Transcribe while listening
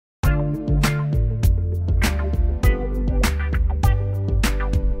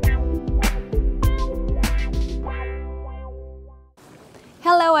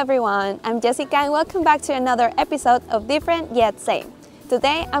everyone, I'm Jessica and welcome back to another episode of Different Yet Same.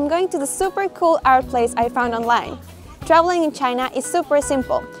 Today I'm going to the super cool art place I found online. Traveling in China is super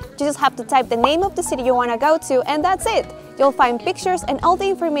simple. You just have to type the name of the city you want to go to and that's it. You'll find pictures and all the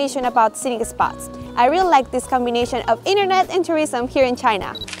information about scenic spots. I really like this combination of internet and tourism here in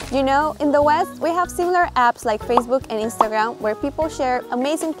China. You know, in the West we have similar apps like Facebook and Instagram where people share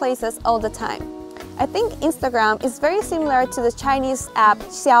amazing places all the time. I think Instagram is very similar to the Chinese app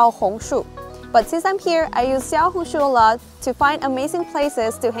Xiaohongshu. But since I'm here, I use Xiaohongshu a lot to find amazing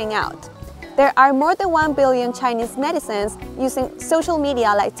places to hang out. There are more than 1 billion Chinese netizens using social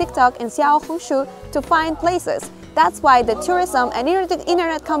media like TikTok and Xiaohongshu to find places. That's why the tourism and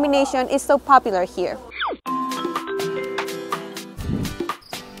internet combination is so popular here.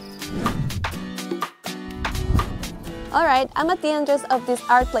 Alright, I'm at the entrance of this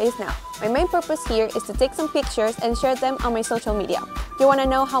art place now. My main purpose here is to take some pictures and share them on my social media. You want to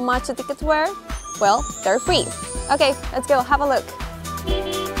know how much the tickets were? Well, they're free. Okay, let's go have a look.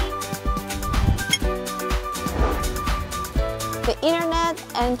 The internet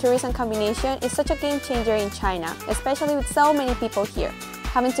and tourism combination is such a game changer in China, especially with so many people here.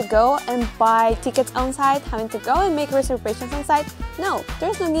 Having to go and buy tickets on site, having to go and make reservations on site. No,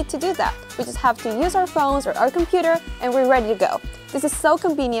 there's no need to do that. We just have to use our phones or our computer and we're ready to go. This is so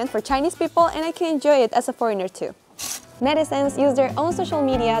convenient for Chinese people and I can enjoy it as a foreigner too. Netizens use their own social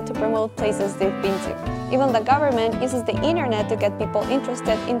media to promote places they've been to. Even the government uses the internet to get people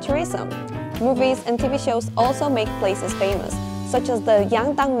interested in tourism. Movies and TV shows also make places famous, such as the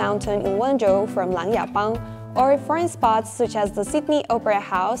Yangdang Mountain in Wenzhou from Langyabang, or foreign spots such as the Sydney Opera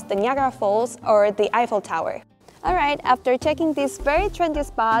House, the Niagara Falls, or the Eiffel Tower. Alright, after checking this very trendy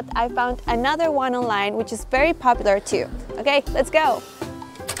spot, I found another one online which is very popular too. Okay, let's go!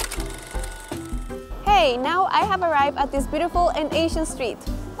 Hey, now I have arrived at this beautiful and ancient street.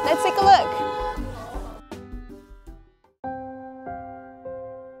 Let's take a look!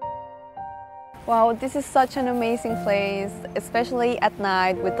 Wow, this is such an amazing place, especially at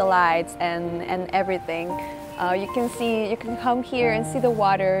night with the lights and everything. You can come here and see the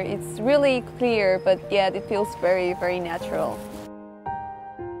water. It's really clear, but yet it feels very, very natural.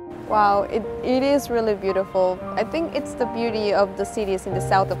 Wow, it is really beautiful. I think it's the beauty of the cities in the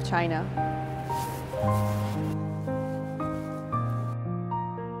south of China.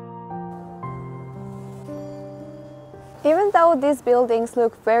 Even though these buildings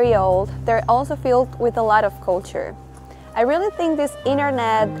look very old, they're also filled with a lot of culture. I really think this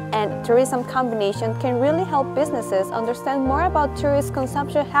internet and tourism combination can really help businesses understand more about tourist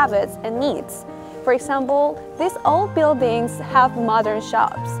consumption habits and needs. For example, these old buildings have modern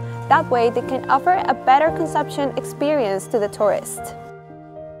shops. That way they can offer a better consumption experience to the tourist.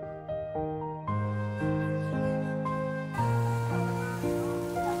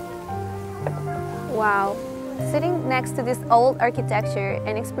 Wow! Sitting next to this old architecture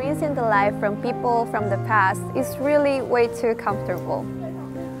and experiencing the life from people from the past is really way too comfortable.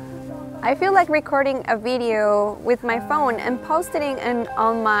 I feel like recording a video with my phone and posting it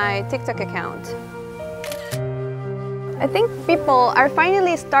on my TikTok account. I think people are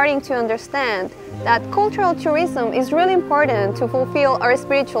finally starting to understand that cultural tourism is really important to fulfill our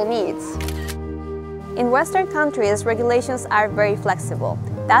spiritual needs. In Western countries, regulations are very flexible.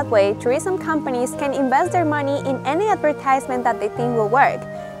 That way, tourism companies can invest their money in any advertisement that they think will work,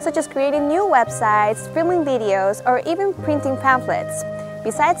 such as creating new websites, filming videos, or even printing pamphlets.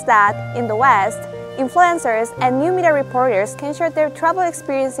 Besides that, in the West, influencers and new media reporters can share their travel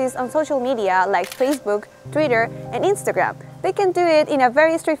experiences on social media like Facebook, Twitter, and Instagram. They can do it in a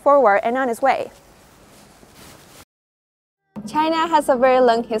very straightforward and honest way. China has a very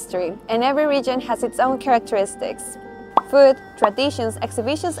long history, and every region has its own characteristics. Food, traditions,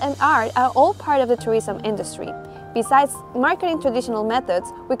 exhibitions, and art are all part of the tourism industry. Besides marketing traditional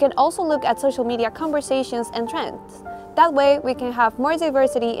methods, we can also look at social media conversations and trends. That way, we can have more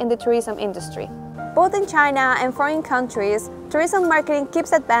diversity in the tourism industry. Both in China and foreign countries, tourism marketing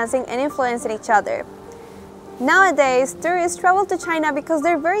keeps advancing and influencing each other. Nowadays, tourists travel to China because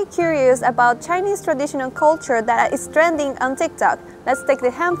they're very curious about Chinese traditional culture that is trending on TikTok. Let's take the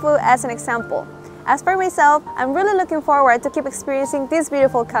Hanfu as an example. As for myself, I'm really looking forward to keep experiencing this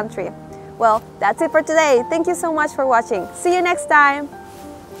beautiful country. Well, that's it for today. Thank you so much for watching. See you next time!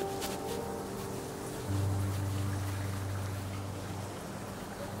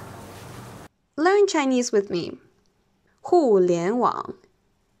 Learn Chinese with me. 互联网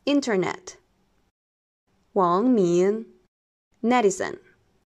Internet 网民 Netizen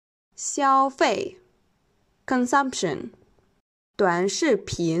消费 Consumption 短视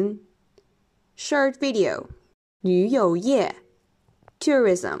频 Short video 女友业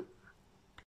tourism.